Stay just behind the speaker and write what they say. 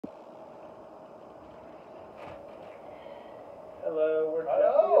Hello, we're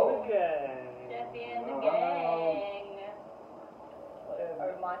Hello. Jeffy and the gang. Jeffy and the gang.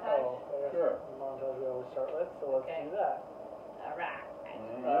 Or montage? Oh, Sure. Montage we always start with, so let's Okay. do that. Alright.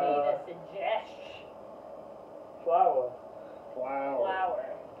 We need a suggestion. Flower. Flower.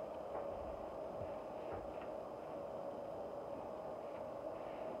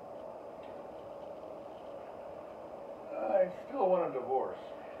 I still want a divorce.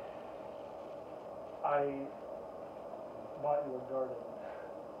 I bought you a garden.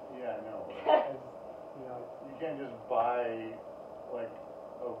 Yeah, I know. As, you know, You can't just buy, like,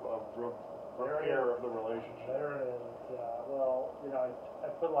 a repair of the relationship. there it is. Well, you know, I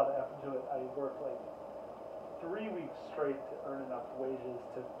put a lot of effort into it. I worked like 3 weeks straight to earn enough wages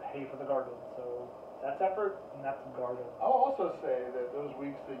to pay for the garden. So that's effort, and that's a garden. I'll also say that those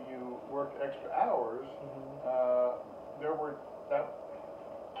weeks that you worked extra hours, there were that.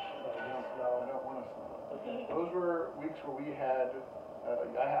 I don't want to smell. Okay. Those were weeks where we had.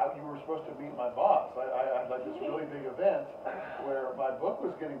 You were supposed to meet my boss. I had like this really big event where my book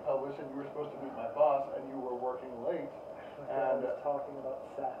was getting published, and you were supposed to meet my boss, and you were working late. I was talking about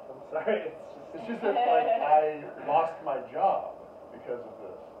Seth. I'm sorry. It's just that like I lost my job because of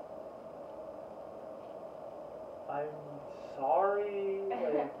this. I'm sorry.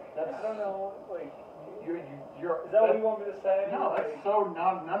 Like, That's, I don't know. Like, you're, is that what you want me to say? No, that's Like, so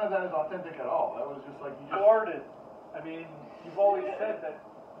none of that is authentic at all. That was just like you just. garden. I mean, you've always said that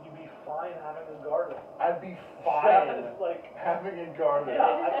you'd be fine having a garden. I'd be fine Like, having a garden. yeah, I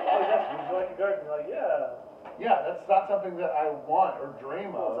always ask you, would you like a garden? You're like, yeah. Yeah, that's not something that I want or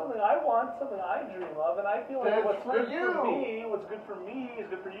dream Well, of. something I want, something I dream of, and I feel like That's what's for good you. for me, what's good for me is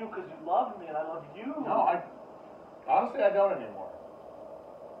good for you because you love me and I love you. No, honestly I don't anymore.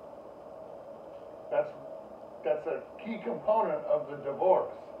 That's a key component of the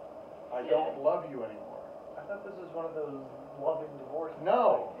divorce. I don't love you anymore. I thought this was one of those loving divorces.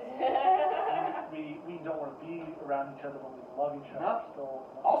 No. We don't want to be around each other when we love each other. No. Still.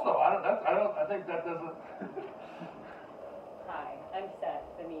 Also, I think that doesn't. Hi, I'm Seth,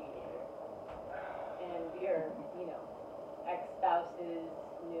 the mediator. And your, ex-spouse's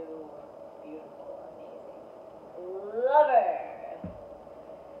new, beautiful, amazing lover.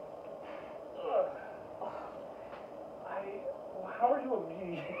 How are you a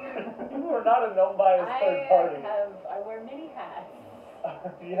mediator? You are not a non-biased third party. I wear many hats.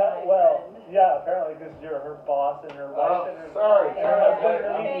 Yeah, well, yeah, apparently because you're her boss and her wife and her sorry, and her husband and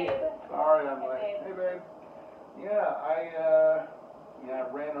her Hey, mediator. babe. Sorry, I'm Hey, late. babe. Hey, babe. Yeah, I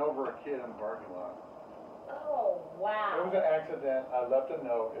ran over a kid in the parking lot. Oh, wow. It was an accident. I left a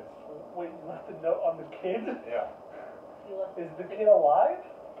note. Wait, you left a note on the kid? Yeah. You look- Is the kid alive?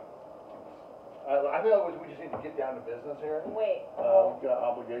 I feel like we just need to get down to business here. Wait. We've got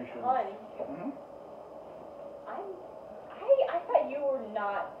obligations. Hon, Mm-hmm. I thought you were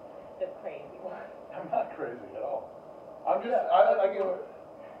not the crazy one. I'm not crazy at all. I'm just,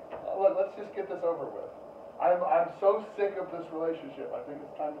 look, let's just get this over with. I'm so sick of this relationship. I think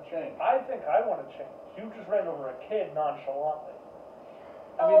it's time to change. I think I want to change. You just ran over a kid nonchalantly.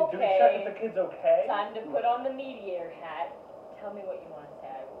 I mean, do we check if the kid's okay? Time to put on the mediator hat. Tell me what you want to say.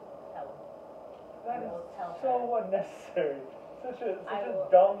 I will tell him. I will tell her. So unnecessary. Such a will-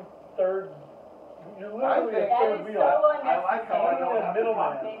 dumb third. You're literally a That third is wheel. so I like how I don't have to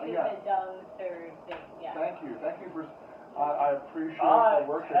talk. This is Yeah. a dumb third thing. Yeah. Thank you for. I appreciate the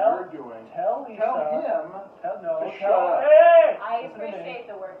work that you're doing. Tell Lisa. Tell him. No, to tell. shut up. Hey! I Listen to me. appreciate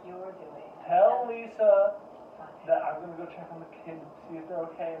the work you're doing. Tell Lisa that I'm gonna go check on the kids, see if they're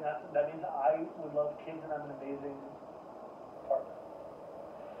okay, and that means I would love kids and I'm an amazing partner.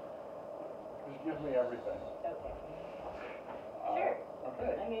 Just give me everything. Okay. Sure.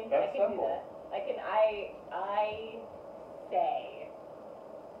 Okay. I mean, that's I can simple. do that. I say,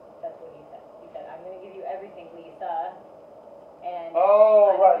 that's what he said. He said, I'm going to give you everything, Lisa. And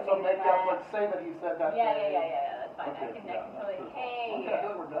Oh, I'm right. gonna So give maybe you I my- would say that he said that. Yeah, that's fine. Okay, I can yeah, totally, that's hey. Okay, I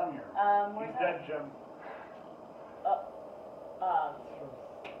think we're done here. Where's He's that? dead, Jim. It's from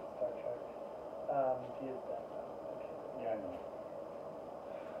Star Trek. He is dead now. Okay. Yeah, I know.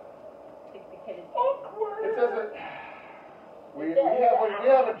 I think the kid is dead. Awkward! It doesn't. We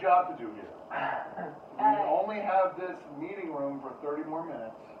have a job to do here. We only have this meeting room for 30 more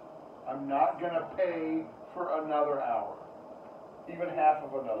minutes. I'm not gonna pay for another hour, even half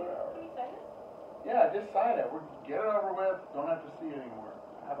of another hour. Can you sign it? Yeah, just sign it. Get it over with. Don't have to see it anymore.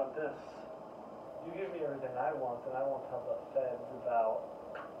 How about this? You give me everything I want, and I won't tell the feds about.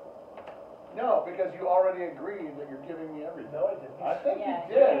 No, because you already agreed that you're giving me everything. No, I didn't. I think Yeah.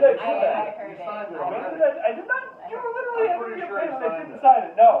 you did. I You heard it. signed it. I When heard already. did I did not. You were literally I'm having pretty your sure you face and I signed didn't it. sign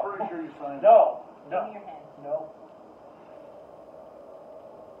it. No. I'm pretty sure you signed it. No. Give No. me your hand. No.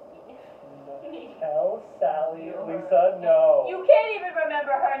 Tell Sally, Lisa, no. You can't even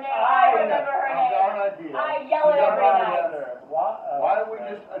remember her name. I remember her I've got an name. idea. I yell it I've every got an night. idea. Why Why don't we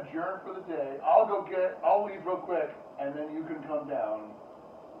just adjourn for the day? I'll leave real quick, and then you can come down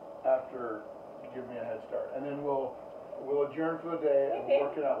after you give me a head start. And then we'll adjourn for the day and we'll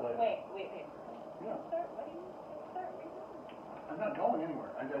work it out later. Wait. Yeah. Start? What do you start? I'm not going anywhere.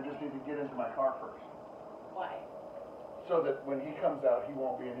 I just need to get into my car first. Why? So that when he comes out, he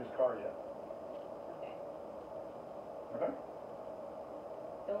won't be in his car yet. Okay. Okay?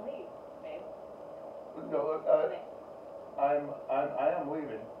 Don't leave, babe. No, Okay. I am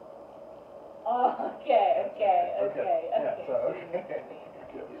leaving. Oh, okay. Yeah, so, okay.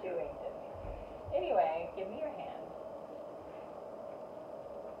 Chewing to me. Anyway, give me your hand.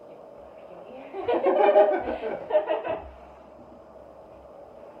 Give me your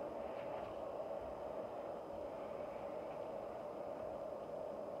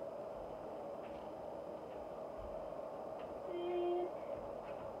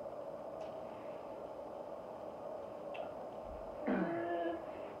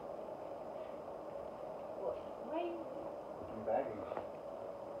I'm bagging.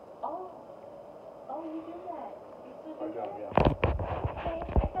 Oh, you do that. You still My do job, that? yeah. Okay,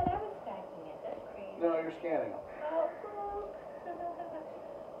 I thought I was stacking it. That's crazy. No, you're scanning them. Oh, cool.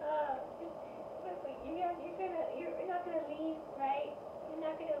 Wait, you're not gonna leave, right? You're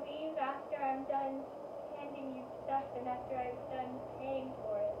not gonna leave after I'm done handing you stuff and after I'm done paying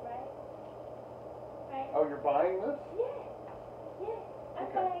for it, right? Right? Oh, you're buying this? Yeah, I'm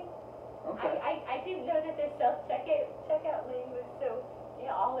Okay. fine. Okay. I didn't know that this checkout lane was so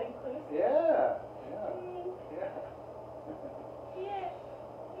all inclusive. Yeah.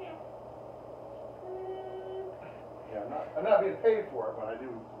 Yeah, I'm not being paid for it, but I do.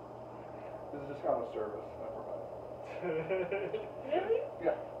 This is just kind of a service I provide. Really?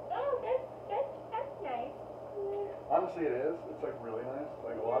 Yeah. Oh, that's nice. Honestly, it is. It's like really nice.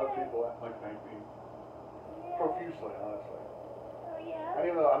 Like a lot of people like thank me profusely, honestly. Oh yeah. And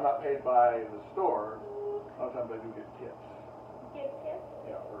even though I'm not paid by the store, a lot of times I do get tips. Yes.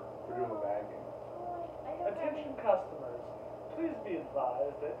 Yeah, for doing the bagging. Attention customers, please be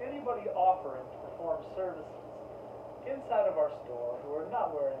advised that anybody offering to perform services inside of our store who are not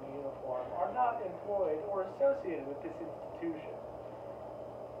wearing a uniform are not employed or associated with this institution.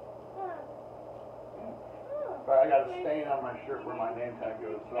 But I got a stain on my shirt where my name tag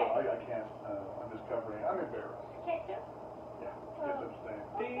goes, so I can't, I'm just covering it. I'm embarrassed. Ketchup? Yeah, ketchup stain.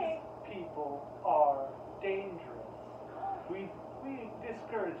 These people are dangerous. We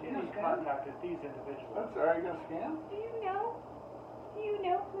discourage any contact with these individuals. That's all right, you gonna scan? Do you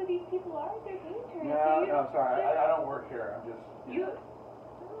know who these people are? They're dangerous. No, sorry, I don't work here. I'm just. You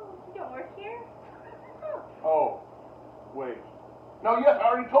don't work here? Oh, wait. No, yes, I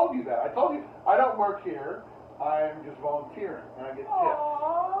already told you that. I told you I don't work here. I'm just volunteering, and I get tips.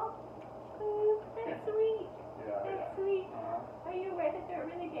 Aww, that's sweet. Yeah. That's sweet. Uh-huh. Are you aware that they're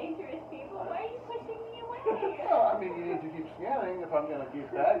really dangerous people? Why are you pushing me away? Well, I mean, you need to keep scanning if I'm going to keep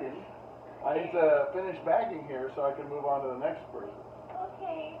bagging. I need to finish bagging here so I can move on to the next person.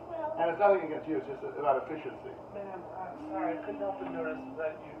 Okay, well. And it's nothing against you, it's just about efficiency. Ma'am, I'm sorry, I couldn't help but notice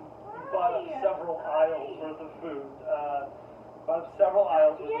that you bought up several aisles worth of food.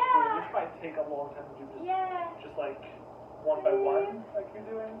 This might take a long time to do just like one by one, like you're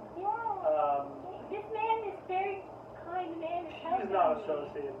doing. Yeah. This man, this very kind man is helping She's not me.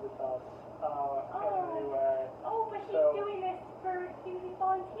 associated with us in any way. Oh, but he's doing this he's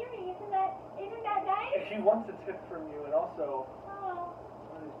volunteering. Isn't that nice? She wants a tip from you, and also, Oh.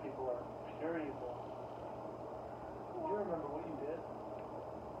 some of these people are pure evil. Do you remember what you did?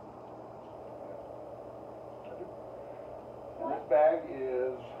 And this bag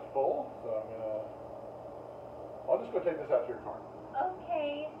is full, so I'll just go take this out to your car.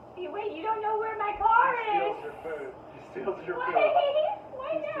 Okay. Wait, you don't know where my car She is? steals your food. She steals your Why? food. Why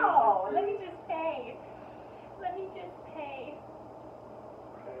She steals no? your Let food. me just pay.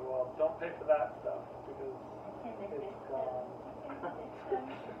 Okay, well, don't pay for that stuff, because it's gone.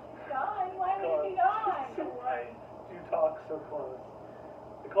 Gone? Why would it be gone? So why do you talk so close?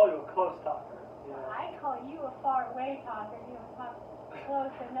 They call you a close talker. You know? I call you a far away talker. You don't talk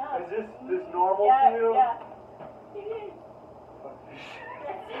close enough. Is this normal Yeah, to you? yeah. It is.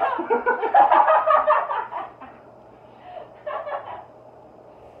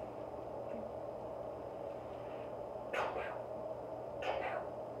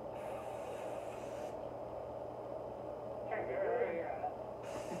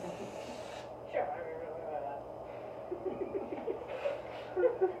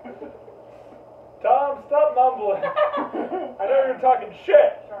 Tom, stop mumbling. I know you're talking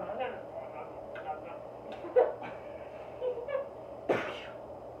shit.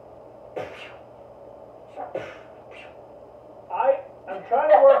 I'm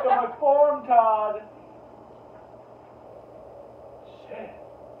trying to work on my form, Todd. Shit.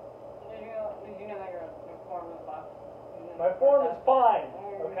 Did you know that your form was fine? My form is fine,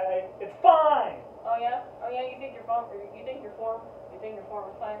 okay? It's fine! Oh yeah? Oh yeah, you think your form is fine? You think your form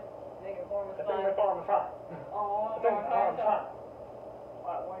is fine? I think my form is fine. Oh, I think my form is fine.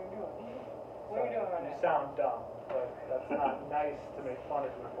 What are you doing? What are you doing right You now? sound dumb, but that's not nice to make fun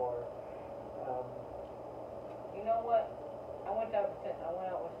of you for. You know what? I went out with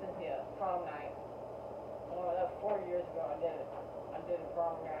Cynthia prom night. Well, that was 4 years ago. I did it. I did a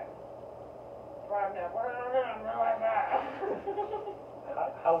prom night. Prom night.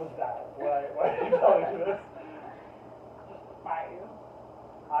 How was that? Why are you telling me this? Just to fight you.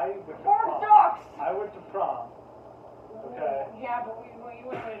 I went to Prom prom. sucks. I went to prom. Okay. Yeah, but you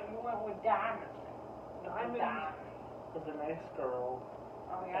went with Diamond. Diamond was a nice girl,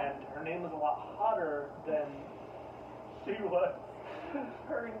 Oh yeah. and her name was a lot hotter than she was.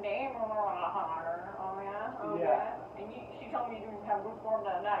 Her name was a lot hotter. Oh yeah. Oh Yeah. And she told me you didn't have good form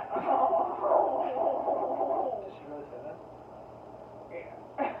that night. Did she really say that? Yeah.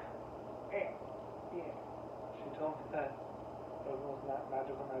 Yeah. Yeah. She told me that it was the most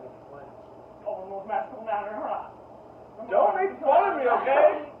magical night of her life. Oh, the most magical night of her life. Don't make fun of me,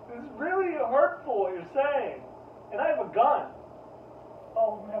 okay? This is really hurtful what you're saying. And I have a gun.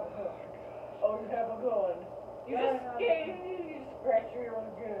 Oh, you have a gun. Oh, you have a gun. You just scratch your own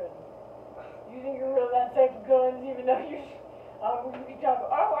gun. You think you're really that safe with guns, even though you talk,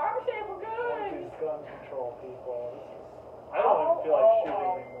 oh, I'm safe with guns. These gun control people. I don't even feel like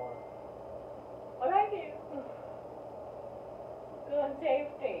shooting anymore. What I do? Gun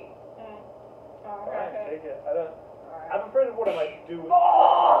safety. Alright, take it. I'm Alright. afraid of what I might do with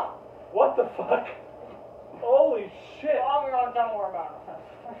Oh! What the fuck? Holy shit. Don't worry about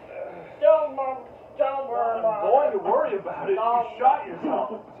it. Don't worry I'm about it. going to worry about it. You Don't- shot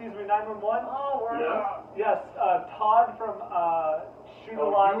yourself. Excuse me, 911? Oh, worry Yes. about it. Yes, Todd from Shoot Oh,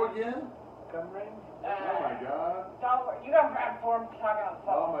 Alive you again? Gun Range. Oh my god. Don't worry. You got bad form talking on the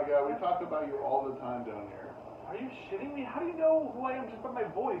phone. Oh my god, we talk about you all the time down here. Are you shitting me? How do you know who I am just by my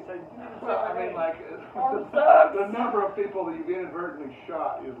voice? I didn't even say Well, my I mean, name. like, Oh, sucks. the number of people that you've inadvertently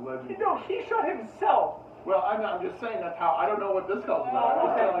shot is legendary. No, he shot himself. Well, I'm just saying that's how, I don't know what this call's about. I'm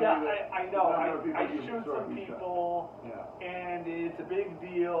just Okay, telling yeah, you that I know. the number of people I you've shoot sort of some shot. people, Yeah. and it's a big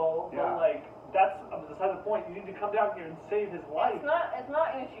deal. Yeah. But like, that's beside the point. You need to come down here and save his life. It's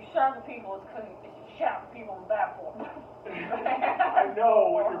not if you shot the people, it's because you shot the people in bad form. I know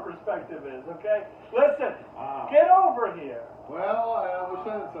what your perspective is. Okay, listen. Wow. Get over here. Well, we're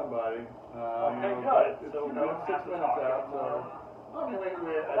sending somebody. Okay, you know, good. It's, So we you don't know, have 6 to minutes talk out, anymore. so. I mean, wait,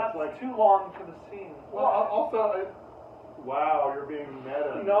 Well, it's that's like. too long for the scene. Well, also, wow, you're being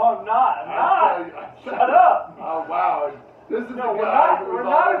meta. No, I'm not. I'm not. Shut up. Oh, wow. This is No, the we're guy not- who we're was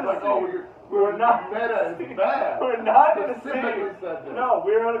not always in the like, oh, scene. we're not meta is bad. We're not in a Specifically scene. said this. No,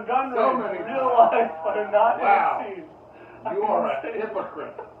 we're in a gun So range many in real times. life. We're not Wow. in a scene. You are a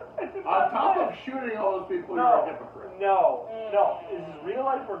hypocrite. On top of shooting all those people, you're a hypocrite. No. This is real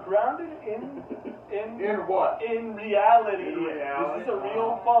life. We're grounded in In what? in reality. In reality. This is a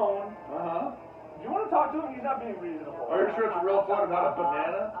real phone. Uh-huh. Do you want to talk to him? He's not being reasonable. Are you sure it's a real phone and not a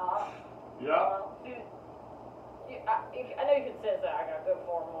banana? Yeah. I know you can say that I got good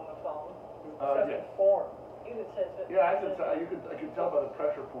form on the phone. Yeah. Form. You can say that. Yeah, I can tell by the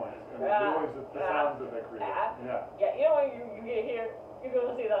pressure points and the noise, the sounds that they create. Yeah. Yeah, you know when you get here, you're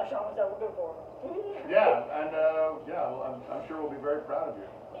gonna see that I shot myself with good form. Yeah, and well, I'm sure we'll be very proud of you.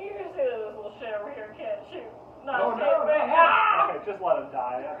 You can see that this little shit over here can't shoot. Not Oh, shoot, no, but no. Okay, just let him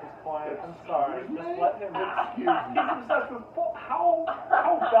die at this point. I'm sorry. Excuse Just me? let him. Excuse He's me. obsessed with how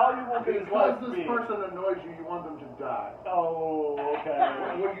valuable could his Because life this be? person annoys you, you want them to die. Oh, okay.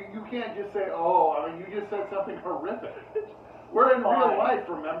 Well, you can't just say, oh, I mean, you just said something horrific. We're in real Fine. life,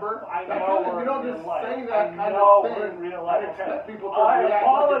 remember? I That know kind of, we're you don't in just real life. say that I kind know of we're thing in real life. and Okay. expect people to I react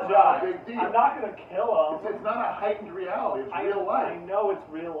like it's not apologize. a big deal. I'm not gonna kill him. It's not a heightened reality. It's real I life. know it's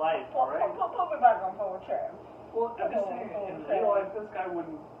real life, alright? Put me back on forward chair. Well, I'm just saying, in real life, this guy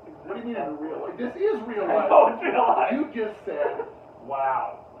wouldn't exist. What do you mean in real life? This is real I life. know it's real life. You just said,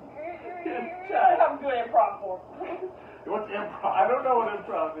 wow. You have good improv form. What's improv? I don't know what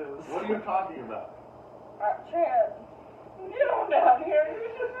improv is. What are you talking about? Chad, get on down here.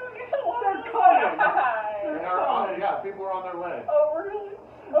 You just get on. They're coming. They are on, yeah, people are on their way. Oh, really?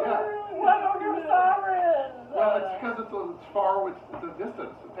 Oh, Yeah. really? Why don't you have sirens? Well, it's because it's far, it's a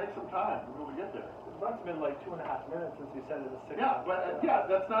distance. It takes some time for people to get there. It must have been like 2.5 minutes since you said it was 6 Yeah, but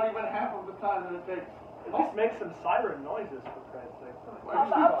that's not even half of the time that it takes. At least make some siren noises, for Christ's sake. Well, I'm-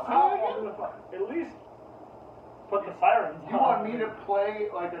 say it again? At least put the sirens You on. want me to play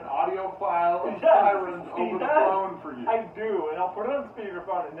like an audio file of Yes, sirens over the yes, phone for you? I do, and I'll put it on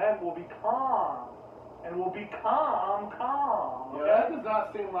speakerphone, and then we'll be calm. And we'll be calm. Yeah, that does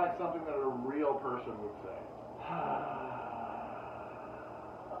not seem like something that a real person would say.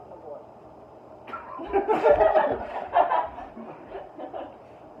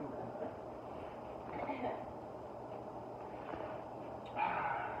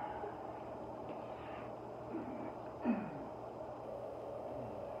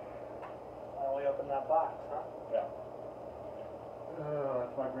 Finally open that box, huh? Yeah.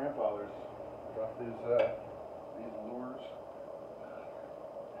 That's my grandfather's. Got these lures.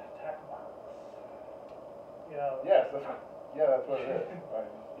 Tech box. You know. Yes, that's what it is. Right.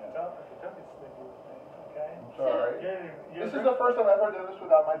 Yeah. Don't be sneaky with me, okay? I'm sorry. You're This is the first time I've ever done this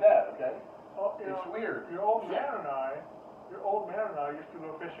without my dad, okay? Oh, It's weird. Your old man and I used to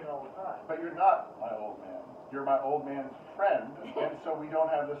go fishing all the time. But you're not my old man. You're my old man's friend, and so we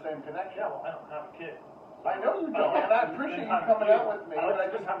don't have the same connection. Yeah, well, I don't have a kid. I know you don't, and I appreciate you coming out with me, I but I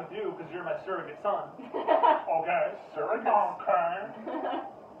like to just... spend time with you because you're my surrogate son. Okay. Surrogate? Okay.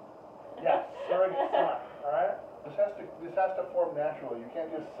 Yes, surrogate son, alright? This has to form naturally. You can't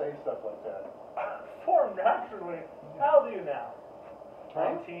just say stuff like that. Form naturally. How old are you now?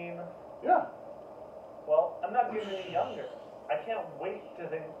 Huh? 19? Yeah. Well, I'm not getting any younger. I can't wait for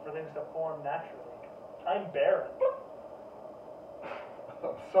things to form naturally. I'm barren.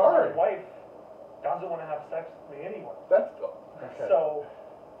 I'm sorry. My wife doesn't want to have sex with me anyway. That's... Okay. So,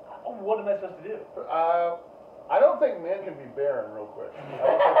 what am I supposed to do? I don't think men can be barren real quick. I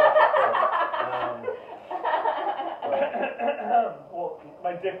don't think that's a thing. Well,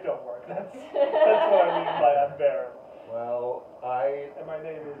 my dick don't work. That's what I mean by I'm barren. Well, And my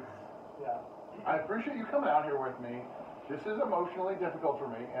name is, yeah. I appreciate you coming out here with me. This is emotionally difficult for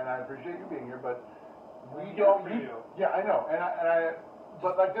me, and I appreciate you being here, but we I'm don't... here for you. Yeah, I know,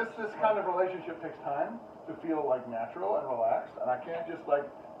 but like this kind of relationship takes time to feel like natural and relaxed, and I can't just like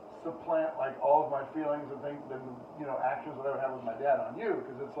supplant like all of my feelings and things and actions that I would have with my dad on you,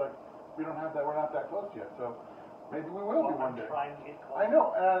 because it's like we're not that close yet. So maybe we will be one day. I'm trying to get close. I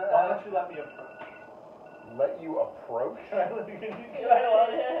know. Why don't you let me approach? Let you approach? Can you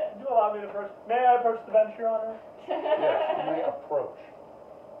allow me to approach? May I approach the bench, Your Honor? Yes, you may approach.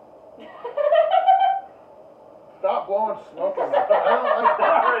 Stop blowing smoke on me. I don't like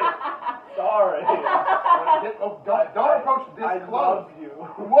that. Sorry. Don't approach this I close. love you.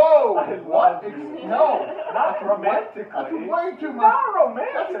 Whoa! I What? love you. No. Not romantically. That's way too much. Not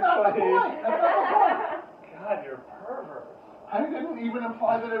romantically. That's not the point. That's not the point. God, you're perverse. I didn't even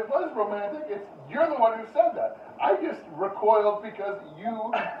imply that it was romantic. You're the one who said that. I just recoiled because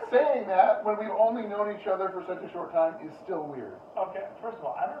you saying that when we've only known each other for such a short time is still weird. Okay, first of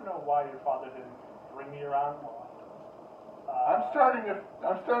all, I don't know why your father didn't bring me around more often. I'm starting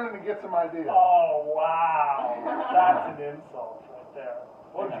to get some ideas. Oh, wow. That's an insult right there.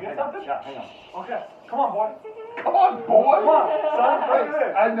 Well, did you get something? Yeah, hang on. Okay, come on, boy. Come on, boy! Come on, son, bring it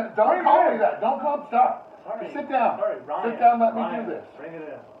in. Don't call me that. Don't call me. Stop. Sorry. Sit down. Sorry, Ryan. Sit down. Let me Ryan, do this. Bring it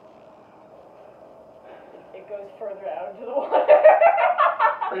in. It goes further out into the water.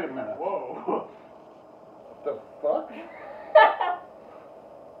 Wait a minute. Whoa. What the fuck? I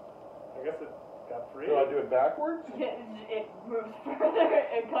guess it got free. Do I do it backwards? It moves further.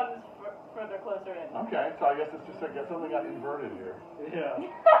 It comes further closer in. Okay, so I guess it's just something got inverted here. Yeah.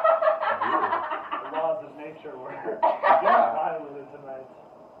 Weird. The laws of nature were Yeah. violated tonight.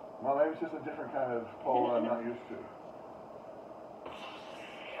 Well, maybe it's just a different kind of pole I'm not used to.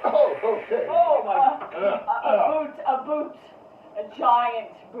 Oh, okay. Oh my A boot, a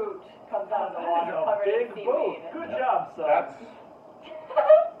giant boot comes out of the water That is a covered in big boat. seaweed. Good job, son.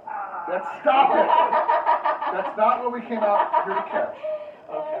 That's stop it. That's not what we came out here to catch.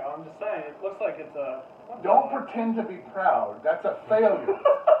 Okay, I'm just saying, it looks like it's a... Don't pretend to be proud. That's a failure.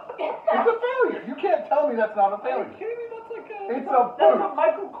 It's a failure. You can't tell me that's not a Are you failure. kidding me? That's like a... It's that's a boot. a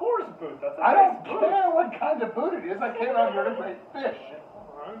Michael Kors boot. That's a I nice don't boot. care what kind of boot it is. I came out here to play fish.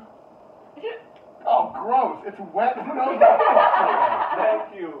 Alright. Oh, gross. It's wet. Who knows what the fuck's going on?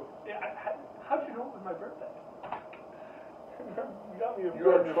 Thank you. Yeah, how'd you know it was my birthday? You got me a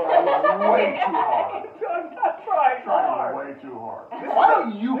You're birthday. trying way too hard. I'm not trying Trying hard. way too hard. Why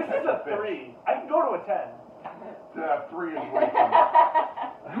don't you This catch is a a fish? 3. I can go to a 10. Yeah, 3 is way too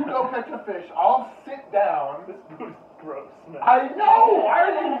much. You go catch a fish. I'll sit down. This boot is gross, man. I know. Why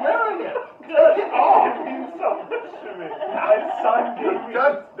are you wearing it? Take it off. It means so much to me. My son gave me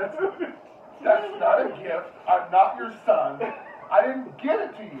That's not a gift. I'm not your son. I didn't give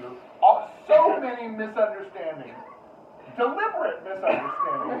it to you. So many misunderstandings. Deliberate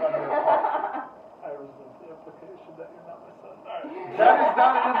misunderstandings on your part. I I resent the implication that you're not my son. Alright. That is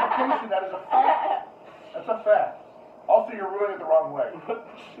not an implication, that is a fact. That's a fact. Also, you're ruining it the wrong way. What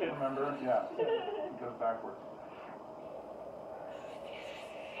the shit? Remember? Yeah. It goes backwards.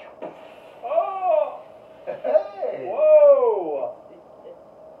 Oh! Hey! Whoa!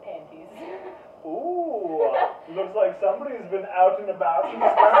 Panties. Ooh! Looks like somebody's been out and about in the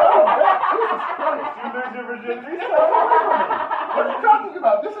Oh, crowd. Jesus Christ! You lose your virginity, Get son? away from me! What are you talking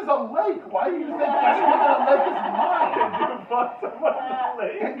about? This is a lake. Why do you think everything in a lake is mine? Did you fuck someone in the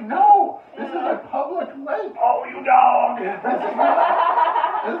lake? No! This is a public lake. Oh, you dog!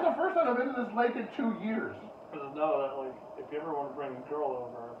 This is the first time I've been to this lake in 2 years. Just know that, like, if you ever want to bring a girl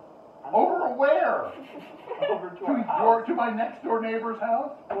over, Over where? over to our house. To my next door neighbor's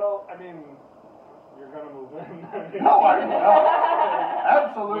house? Well, I mean, you're gonna move in. No, I'm not. We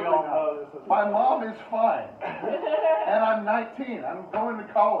Absolutely all not. know this is My mom is fine. And I'm 19. I'm going to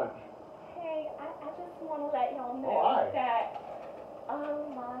college. Hey, I just want to let y'all know Why? that, oh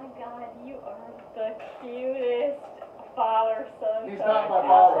my God, you are the cutest father-son. He's not my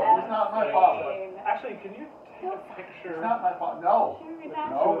father. I've He's not my ever father. seen. Actually, can you take a picture? It's not my fault. No. Shoot,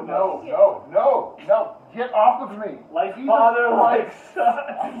 that's No, cute. no, no, no, no. Get off of me. Like Jesus father, like Christ. son.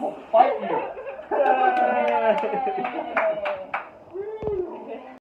 I will fight you. Yay.